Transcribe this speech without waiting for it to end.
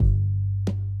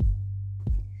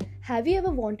Have you ever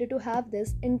wanted to have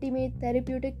this intimate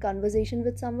therapeutic conversation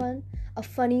with someone? A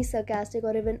funny, sarcastic,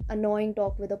 or even annoying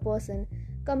talk with a person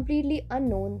completely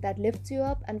unknown that lifts you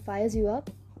up and fires you up?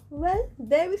 Well,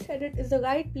 There We Said It is the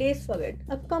right place for it.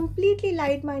 A completely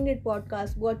light-minded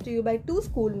podcast brought to you by two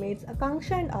schoolmates,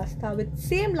 Akanksha and Astha, with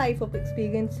same life of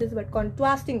experiences but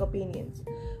contrasting opinions.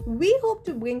 We hope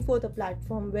to bring forth a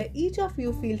platform where each of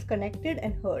you feels connected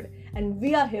and heard, and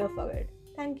we are here for it.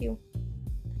 Thank you.